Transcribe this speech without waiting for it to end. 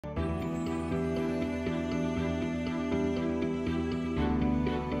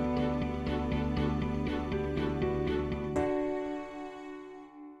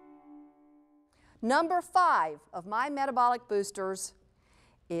Number 5 of my metabolic boosters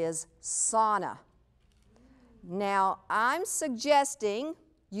is sauna. Now, I'm suggesting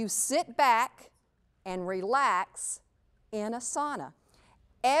you sit back and relax in a sauna.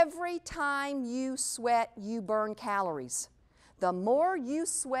 Every time you sweat, you burn calories. The more you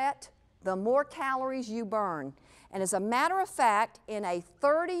sweat, the more calories you burn. And as a matter of fact, in a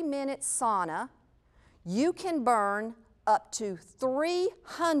 30-minute sauna, you can burn up to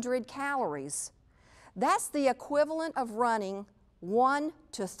 300 calories. That's the equivalent of running 1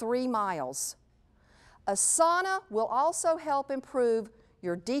 to 3 miles. A sauna will also help improve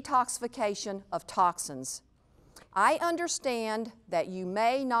your detoxification of toxins. I understand that you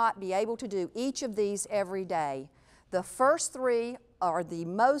may not be able to do each of these every day. The first 3 are the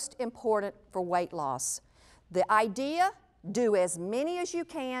most important for weight loss. The idea, do as many as you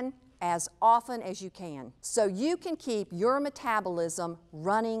can, as often as you can, so you can keep your metabolism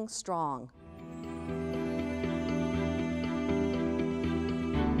running strong.